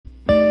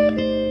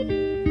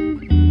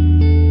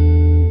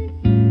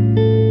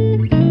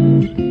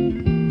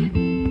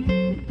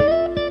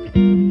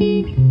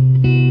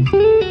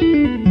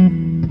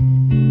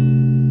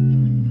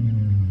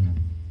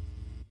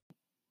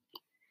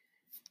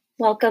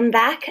Welcome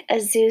back,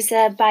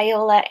 Azusa,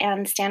 Biola,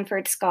 and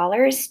Stanford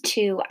scholars,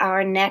 to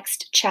our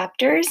next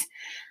chapters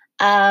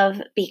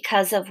of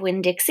Because of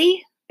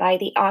Winn-Dixie by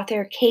the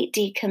author Kate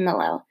D.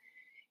 Camillo.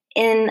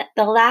 In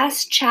the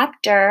last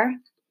chapter,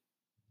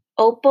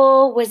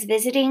 Opal was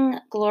visiting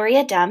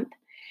Gloria Dump,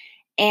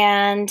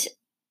 and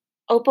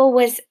Opal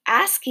was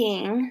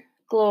asking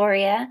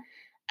Gloria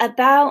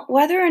about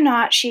whether or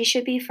not she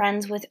should be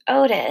friends with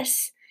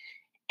Otis.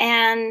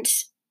 And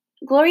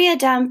Gloria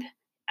Dump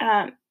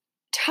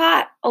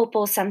taught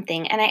Opal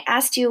something, and I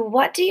asked you,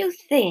 what do you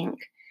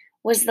think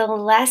was the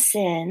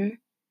lesson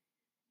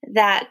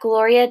that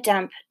Gloria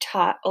Dump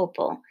taught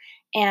Opal?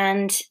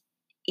 And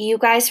you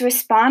guys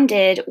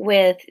responded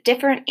with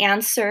different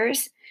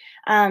answers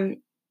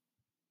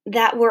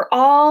that were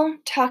all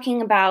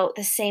talking about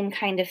the same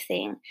kind of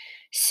thing.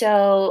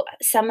 So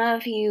some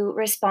of you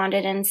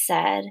responded and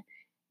said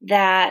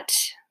that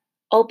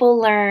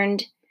Opal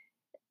learned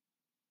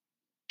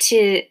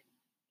to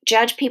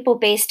judge people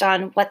based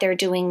on what they're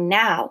doing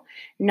now,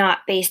 not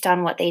based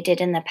on what they did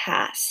in the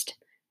past.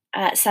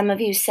 Some of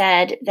you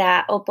said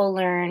that Opal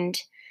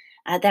learned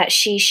that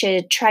she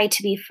should try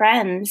to be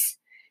friends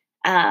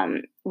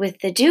with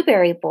the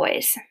Dewberry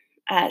Boys.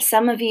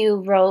 Some of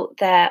you wrote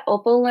that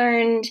Opal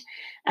learned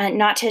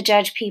not to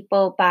judge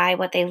people by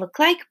what they look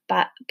like,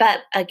 but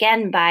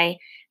again, by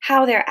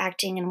how they're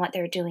acting and what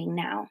they're doing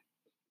now.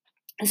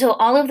 So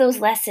all of those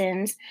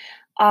lessons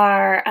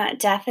are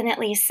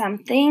definitely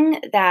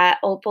something that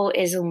Opal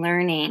is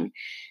learning.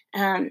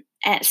 And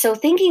so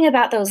thinking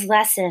about those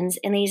lessons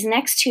in these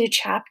next two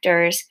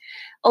chapters,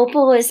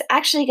 Opal is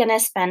actually going to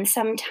spend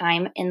some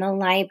time in the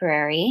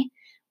library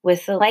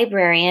with the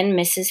librarian,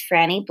 Mrs.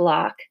 Franny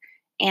Block.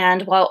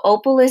 And while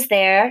Opal is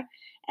there,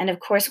 and of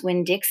course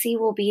Winn-Dixie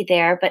will be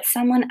there, but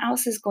someone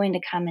else is going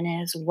to come in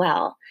as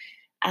well.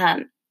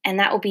 And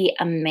that will be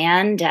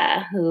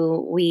Amanda,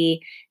 who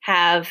we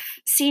have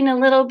seen a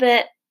little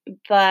bit,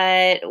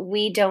 but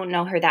we don't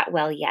know her that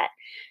well yet.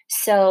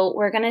 So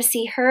we're going to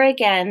see her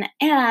again,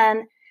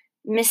 and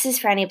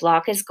Mrs. Franny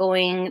Block is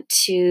going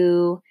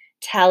to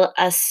tell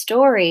a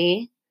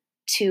story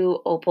to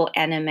Opal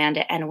and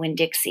Amanda and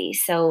Winn-Dixie.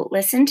 So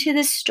listen to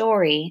the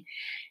story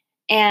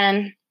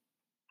and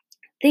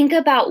think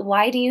about,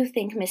 why do you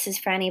think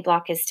Mrs. Franny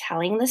Block is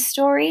telling the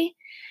story?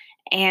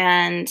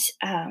 And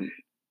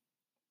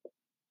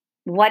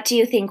what do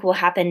you think will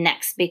happen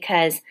next?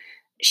 Because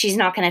she's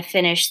not going to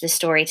finish the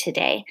story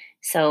today.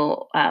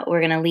 So we're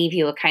going to leave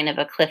you a kind of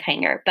a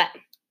cliffhanger, but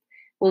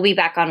we'll be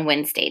back on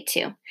Wednesday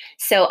too.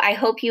 So I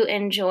hope you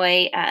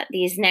enjoy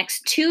these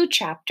next two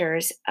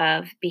chapters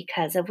of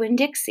Because of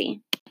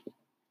Winn-Dixie.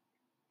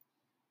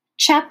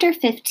 Chapter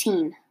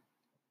 15.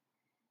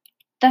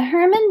 The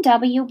Herman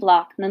W.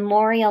 Block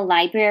Memorial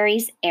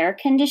Library's air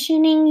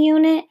conditioning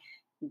unit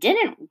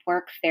didn't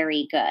work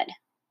very good.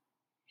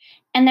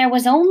 And there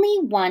was only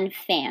one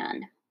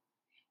fan.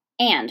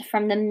 And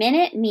from the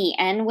minute me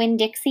and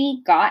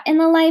Winn-Dixie got in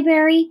the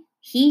library,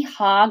 he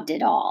hogged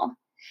it all.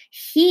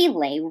 He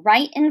lay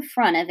right in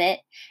front of it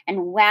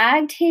and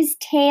wagged his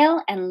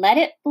tail and let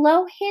it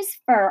blow his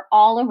fur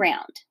all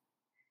around.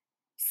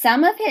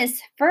 Some of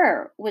his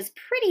fur was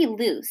pretty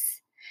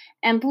loose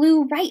and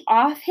blew right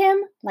off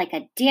him like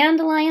a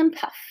dandelion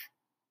puff.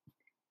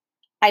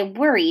 I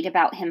worried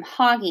about him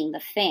hogging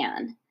the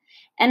fan,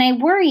 and I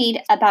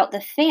worried about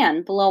the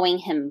fan blowing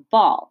him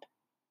bald.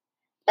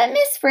 But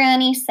Miss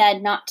Franny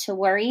said not to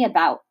worry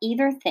about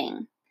either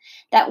thing,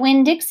 that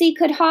Winn-Dixie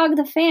could hog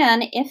the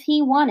fan if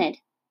he wanted.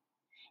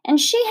 And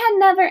she had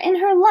never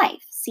in her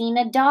life seen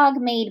a dog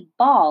made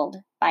bald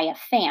by a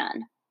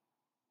fan.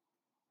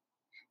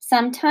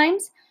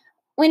 Sometimes,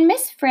 when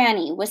Miss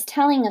Franny was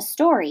telling a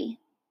story,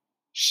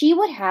 she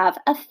would have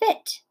a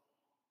fit.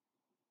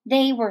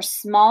 They were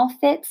small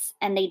fits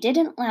and they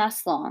didn't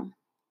last long.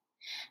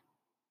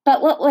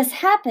 But what was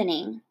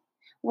happening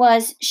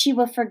was she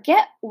would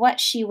forget what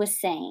she was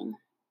saying.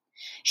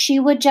 She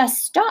would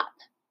just stop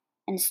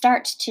and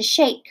start to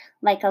shake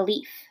like a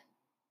leaf.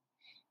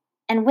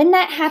 And when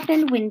that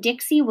happened,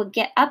 Winn-Dixie would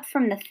get up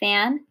from the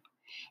fan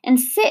and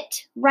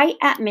sit right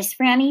at Miss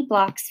Franny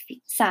Block's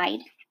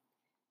side.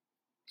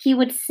 He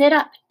would sit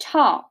up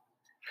tall,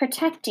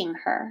 protecting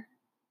her,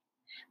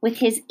 with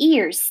his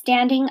ears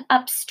standing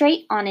up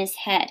straight on his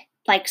head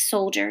like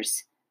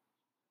soldiers.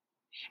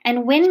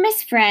 And when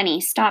Miss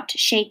Franny stopped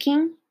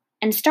shaking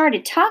and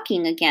started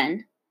talking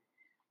again,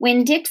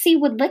 Winn-Dixie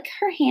would lick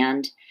her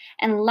hand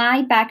and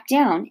lie back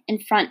down in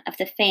front of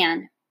the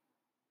fan.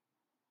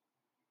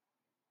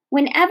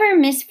 Whenever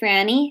Miss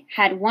Franny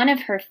had one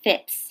of her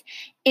fits,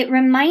 it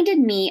reminded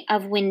me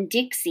of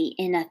Winn-Dixie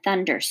in a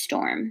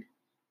thunderstorm.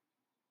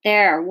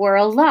 There were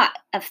a lot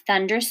of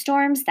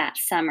thunderstorms that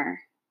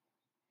summer.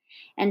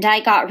 And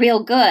I got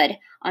real good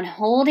on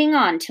holding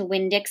on to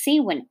Winn-Dixie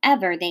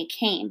whenever they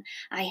came.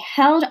 I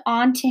held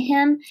on to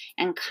him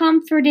and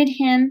comforted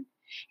him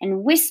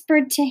and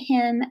whispered to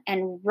him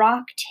and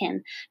rocked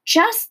him,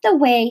 just the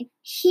way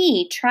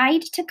he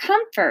tried to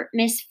comfort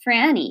Miss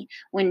Franny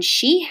when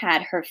she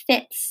had her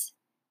fits.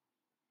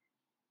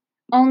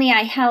 Only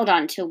I held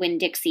on to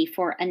Winn-Dixie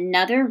for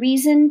another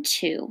reason,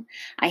 too.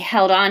 I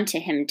held on to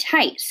him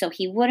tight so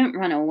he wouldn't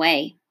run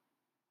away.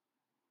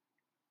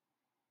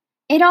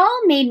 It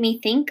all made me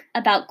think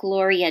about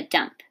Gloria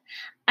Dump.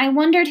 I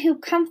wondered who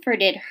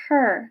comforted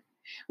her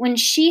when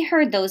she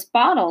heard those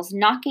bottles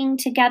knocking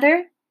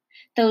together,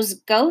 those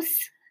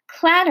ghosts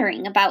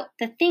clattering about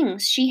the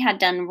things she had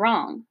done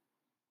wrong.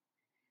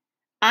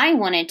 I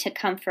wanted to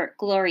comfort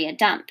Gloria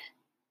Dump.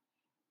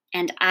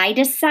 And I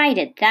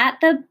decided that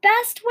the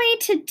best way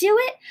to do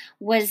it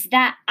was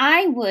that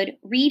I would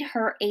read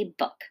her a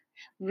book.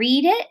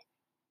 Read it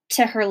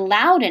to her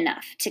loud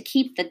enough to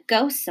keep the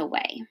ghosts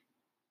away.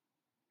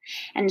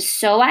 And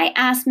so I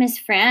asked Miss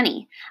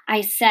Franny.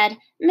 I said,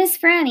 "Miss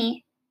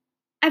Franny,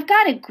 I've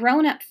got a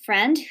grown-up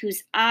friend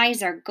whose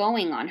eyes are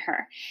going on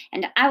her,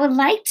 and I would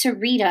like to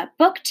read a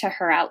book to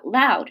her out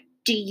loud.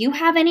 Do you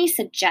have any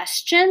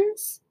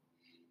suggestions?"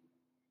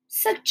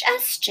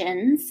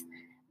 "Suggestions?"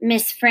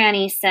 Miss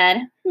Franny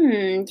said.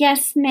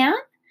 Yes, ma'am.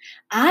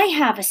 I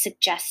have a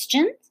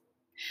suggestion."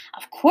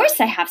 "Of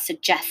course I have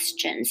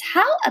suggestions.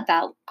 How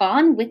about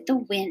Gone with the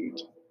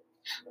Wind?"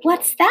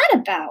 "What's that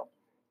about?"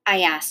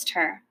 I asked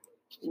her.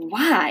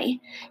 "Why,"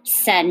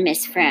 said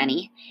Miss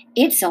Franny,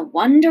 "it's a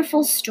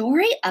wonderful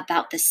story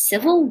about the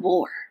Civil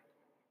War."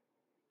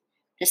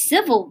 "The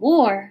Civil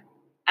War?"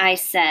 I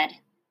said.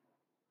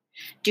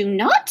 "Do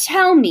not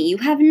tell me you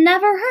have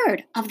never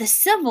heard of the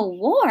Civil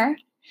War."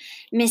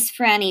 Miss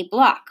Franny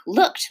Block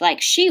looked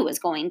like she was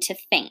going to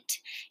faint.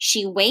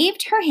 She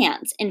waved her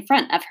hands in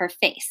front of her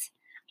face.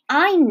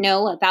 "I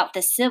know about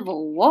the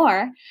Civil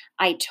War,"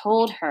 I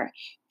told her.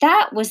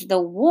 "That was the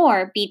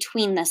war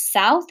between the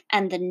South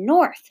and the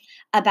North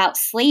about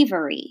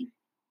slavery."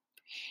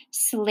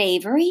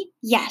 "Slavery?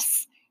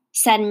 Yes,"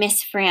 said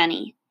Miss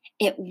Franny.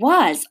 "It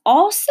was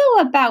also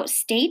about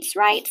states'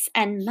 rights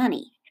and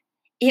money.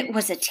 It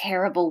was a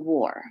terrible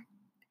war.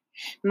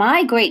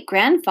 My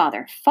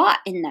great-grandfather fought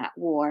in that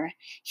war.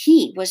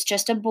 He was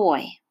just a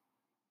boy."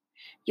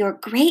 "Your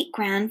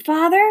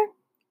great-grandfather?"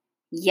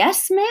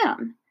 "Yes,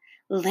 ma'am.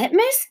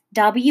 Litmus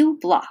W.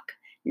 Block.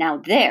 Now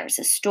there's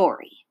a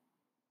story."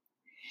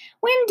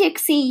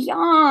 Winn-Dixie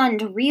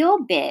yawned real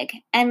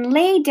big and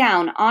lay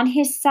down on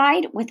his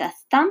side with a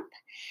thump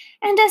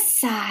and a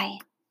sigh.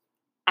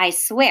 I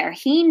swear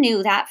he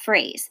knew that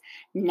phrase,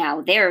 "Now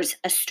there's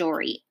a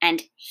story,"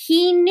 and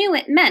he knew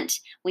it meant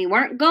we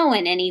weren't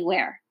going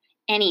anywhere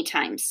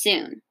anytime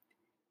soon.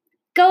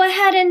 "Go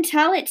ahead and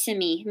tell it to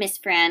me, Miss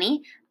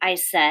Franny," I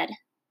said.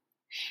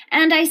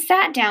 And I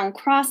sat down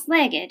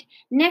cross-legged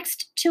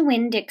next to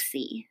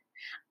Winn-Dixie.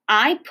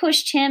 I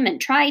pushed him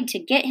and tried to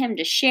get him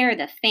to share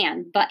the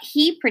fan, but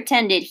he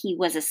pretended he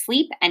was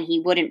asleep and he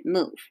wouldn't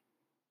move.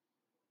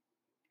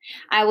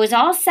 I was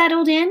all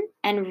settled in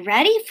and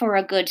ready for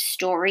a good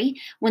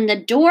story when the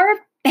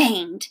door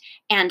banged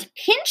and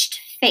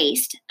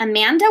pinched-faced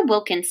Amanda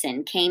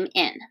Wilkinson came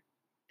in.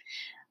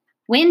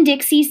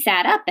 Winn-Dixie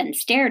sat up and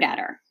stared at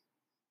her.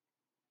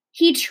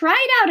 He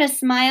tried out a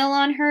smile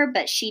on her,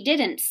 but she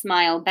didn't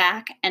smile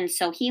back, and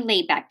so he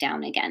lay back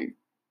down again.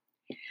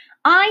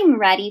 "I'm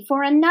ready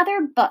for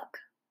another book,"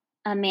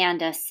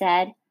 Amanda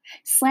said,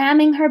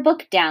 slamming her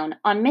book down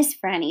on Miss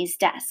Franny's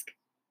desk.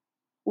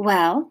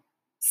 "Well,"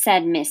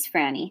 said Miss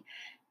Franny,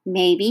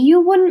 "maybe you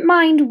wouldn't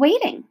mind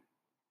waiting.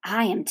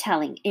 I am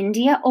telling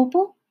India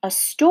Opal a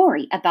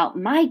story about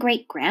my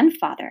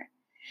great-grandfather.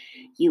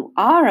 You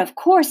are, of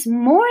course,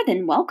 more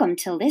than welcome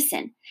to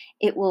listen.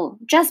 It will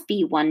just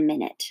be 1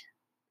 minute."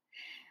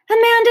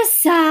 Amanda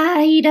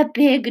sighed a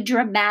big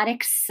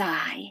dramatic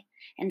sigh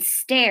and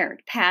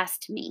stared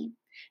past me.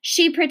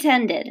 She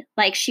pretended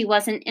like she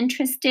wasn't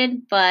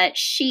interested, but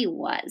she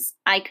was,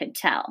 I could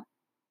tell.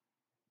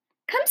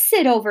 "Come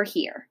sit over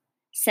here,"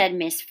 said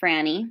Miss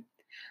Franny.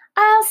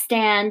 "I'll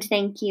stand,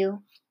 thank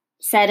you,"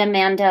 said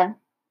Amanda.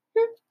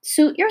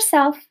 "Suit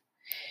yourself."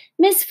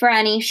 Miss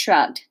Franny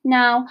shrugged.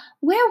 Now,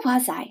 where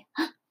was I?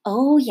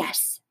 Oh,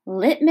 yes,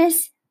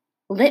 Litmus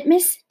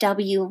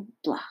W.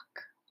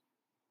 Block.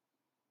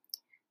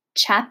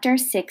 Chapter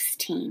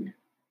 16.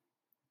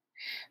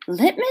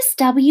 Litmus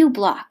W.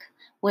 Block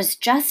was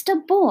just a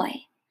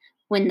boy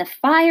when the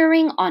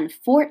firing on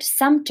Fort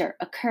Sumter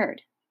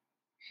occurred,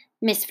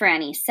 Miss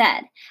Franny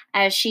said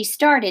as she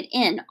started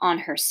in on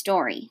her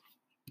story.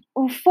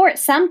 "Oh, Fort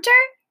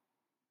Sumter?"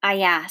 I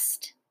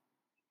asked.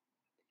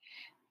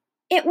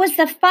 "It was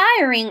the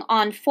firing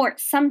on Fort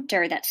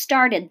Sumter that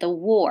started the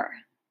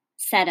war,"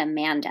 said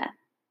Amanda.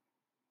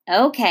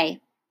 "Okay,"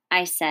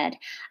 I said.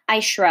 I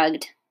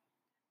shrugged.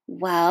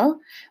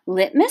 Well,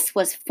 Litmus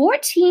was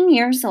 14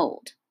 years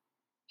old.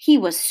 He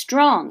was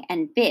strong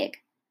and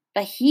big,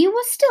 but he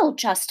was still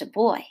just a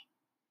boy.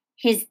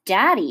 His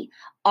daddy,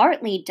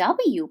 Artley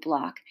W.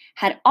 Block,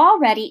 had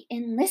already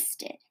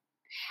enlisted,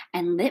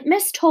 and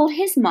Litmus told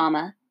his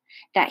mama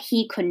that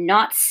he could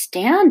not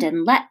stand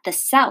and let the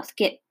South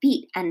get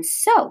beat, and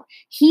so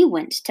he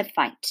went to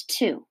fight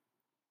too.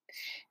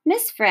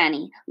 Miss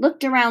Franny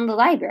looked around the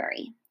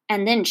library,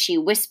 and then she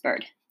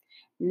whispered,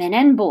 "Men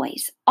and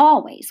boys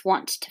always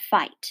want to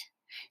fight.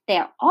 They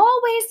are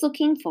always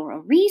looking for a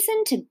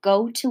reason to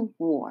go to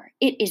war.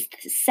 It is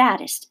the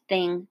saddest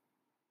thing.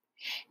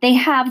 They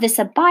have this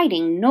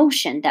abiding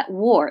notion that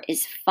war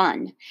is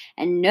fun,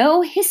 and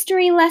no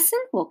history lesson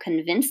will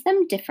convince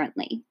them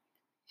differently.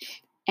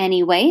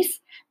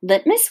 Anyways,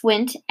 Litmus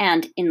went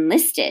and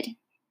enlisted.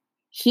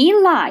 He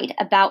lied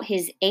about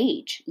his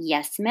age,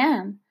 yes,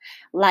 ma'am.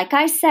 Like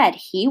I said,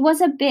 he was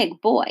a big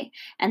boy,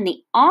 and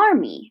the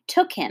army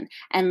took him,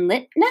 and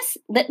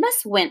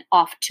Litmus went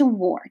off to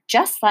war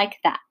just like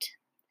that.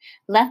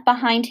 Left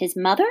behind his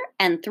mother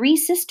and 3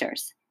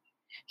 sisters.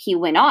 He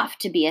went off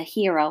to be a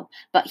hero,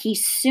 but he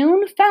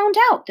soon found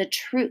out the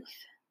truth.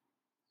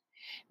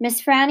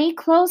 Miss Franny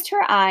closed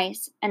her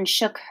eyes and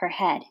shook her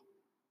head.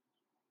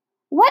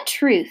 What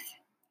truth?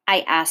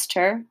 I asked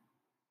her.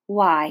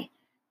 Why,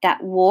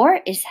 that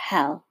war is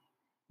hell,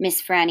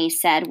 Miss Franny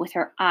said with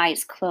her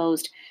eyes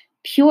closed.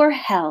 Pure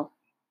hell.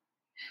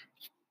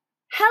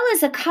 Hell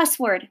is a cuss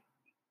word,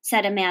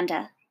 said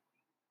Amanda.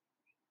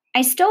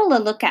 I stole a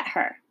look at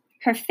her.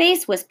 Her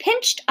face was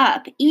pinched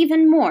up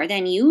even more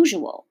than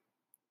usual.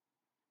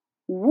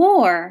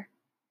 War,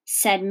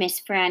 said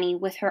Miss Franny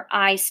with her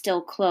eyes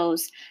still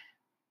closed,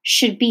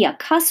 should be a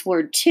cuss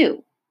word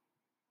too.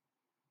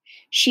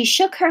 She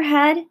shook her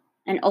head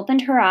and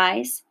opened her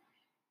eyes.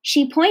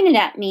 She pointed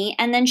at me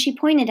and then she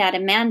pointed at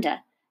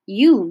Amanda.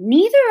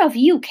 Neither of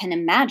you can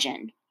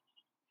imagine.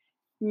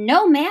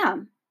 No,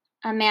 ma'am,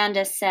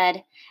 Amanda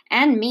said,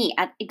 and me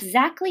at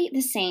exactly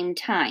the same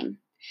time.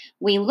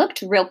 We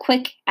looked real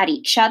quick at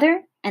each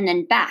other and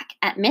then back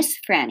at Miss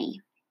Franny.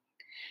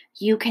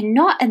 You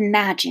cannot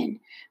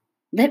imagine.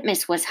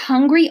 Litmus was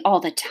hungry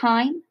all the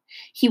time.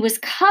 He was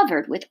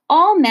covered with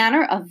all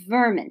manner of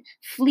vermin,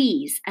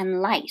 fleas,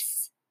 and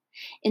lice.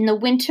 In the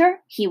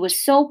winter, he was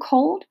so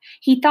cold,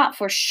 he thought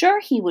for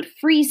sure he would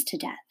freeze to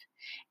death.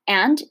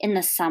 And in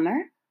the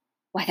summer,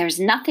 why, there's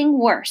nothing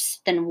worse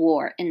than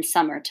war in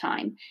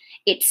summertime.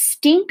 It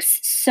stinks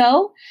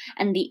so,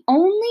 and the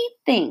only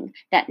thing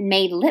that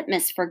made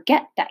Litmus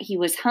forget that he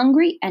was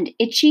hungry and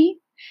itchy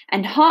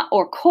and hot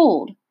or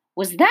cold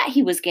was that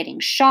he was getting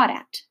shot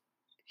at.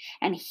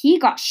 And he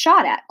got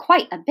shot at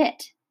quite a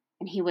bit,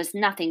 and he was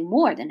nothing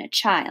more than a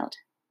child.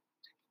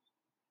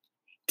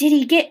 Did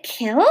he get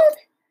killed?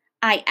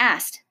 I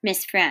asked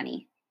Miss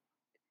Franny.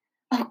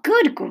 Oh,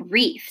 good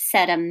grief,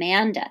 said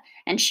Amanda,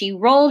 and she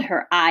rolled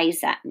her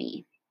eyes at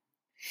me.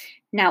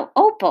 Now,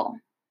 Opal,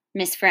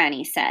 Miss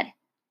Franny said,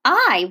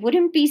 I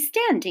wouldn't be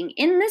standing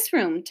in this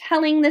room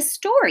telling this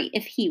story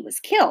if he was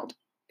killed.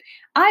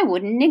 I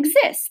wouldn't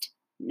exist.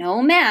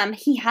 No, ma'am,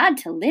 he had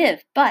to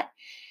live, but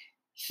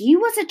he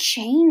was a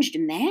changed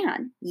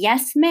man.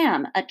 Yes,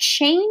 ma'am, a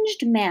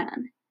changed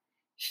man.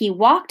 He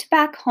walked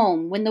back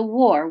home when the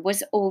war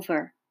was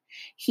over.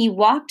 He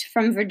walked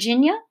from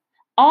Virginia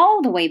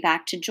all the way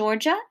back to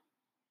Georgia.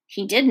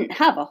 He didn't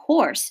have a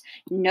horse.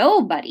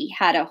 Nobody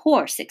had a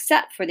horse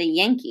except for the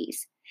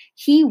Yankees.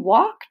 He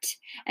walked,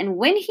 and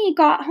when he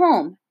got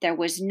home, there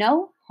was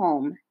no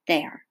home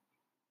there.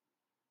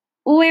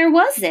 Where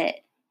was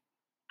it?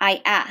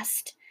 I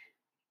asked.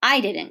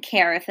 I didn't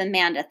care if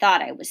Amanda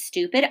thought I was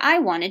stupid. I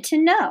wanted to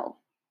know.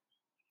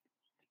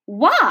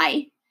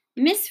 Why?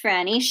 Miss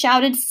Franny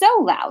shouted so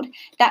loud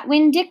that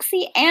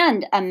Winn-Dixie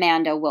and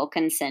Amanda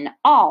Wilkinson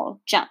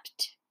all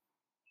jumped.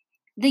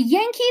 The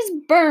Yankees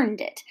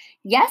burned it.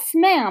 Yes,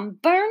 ma'am,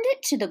 burned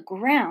it to the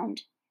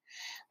ground.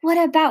 What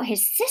about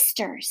his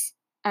sisters?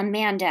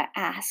 Amanda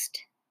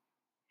asked.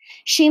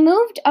 She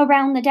moved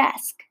around the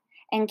desk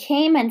and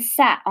came and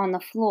sat on the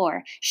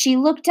floor. She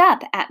looked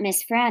up at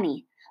Miss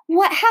Franny.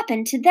 What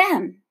happened to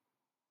them?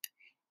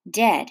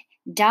 Dead.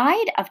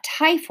 Died of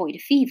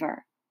typhoid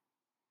fever.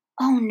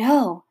 Oh,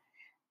 no,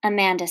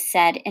 Amanda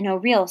said in a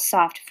real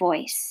soft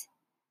voice.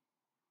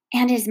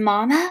 And his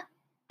mama?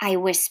 I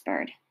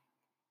whispered.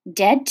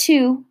 Dead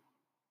too.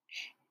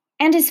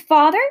 And his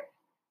father?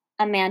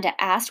 Amanda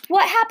asked.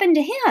 What happened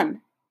to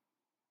him?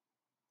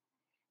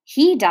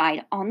 He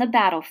died on the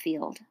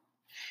battlefield.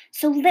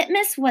 So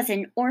Litmus was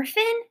an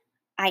orphan?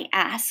 I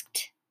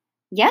asked.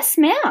 Yes,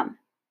 ma'am,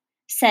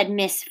 said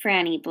Miss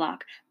Franny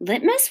Block.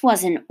 Litmus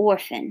was an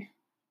orphan.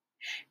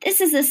 This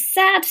is a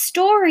sad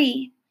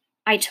story,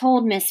 I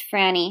told Miss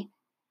Franny.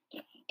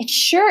 It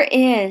sure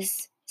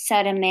is,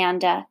 said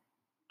Amanda.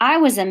 I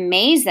was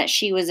amazed that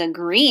she was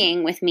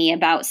agreeing with me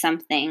about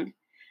something.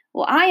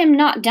 Well, I am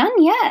not done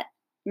yet,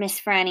 Miss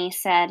Franny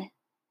said.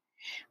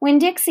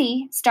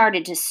 Winn-Dixie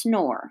started to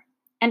snore,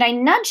 and I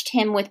nudged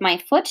him with my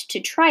foot to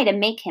try to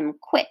make him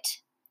quit.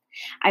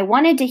 I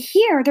wanted to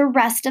hear the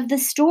rest of the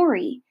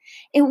story.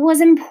 It was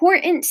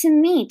important to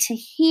me to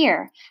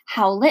hear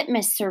how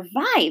Litmus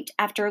survived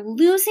after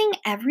losing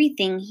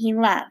everything he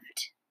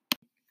loved.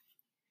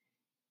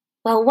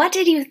 Well, what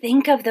did you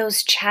think of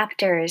those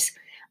chapters?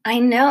 I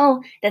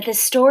know that the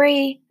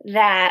story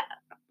that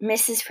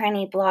Mrs.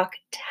 Franny Block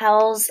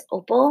tells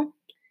Opal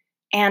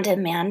and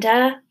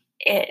Amanda,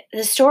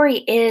 the story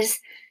is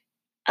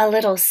a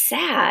little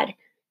sad.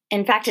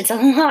 In fact, it's a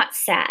lot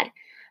sad.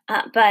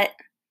 But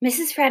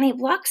Mrs. Franny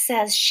Block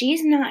says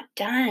she's not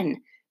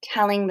done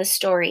telling the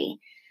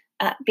story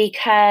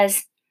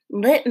because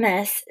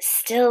Litmus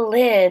still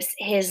lives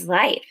his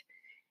life.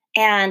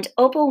 And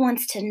Opal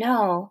wants to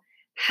know,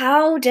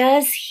 how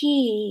does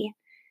he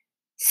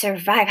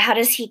survive? How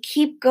does he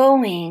keep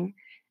going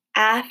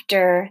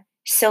after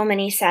so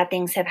many sad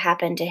things have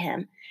happened to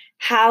him?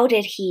 How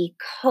did he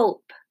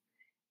cope,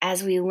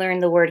 as we learn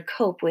the word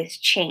cope, with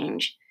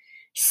change?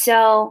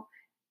 So,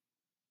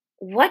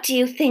 what do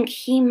you think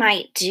he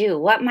might do?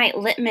 What might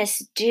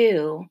Litmus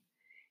do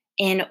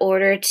in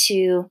order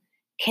to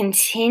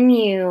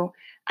continue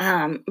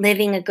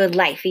living a good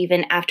life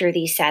even after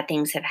these sad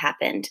things have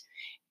happened?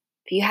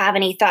 If you have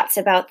any thoughts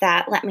about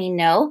that, let me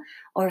know.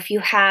 Or if you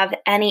have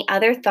any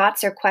other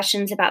thoughts or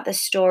questions about the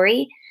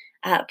story,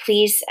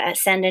 please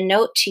send a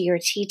note to your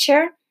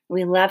teacher.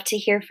 We love to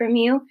hear from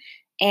you.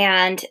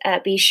 And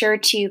be sure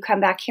to come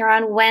back here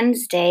on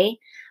Wednesday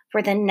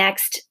for the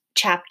next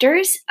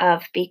chapters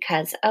of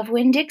Because of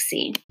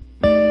Winn-Dixie.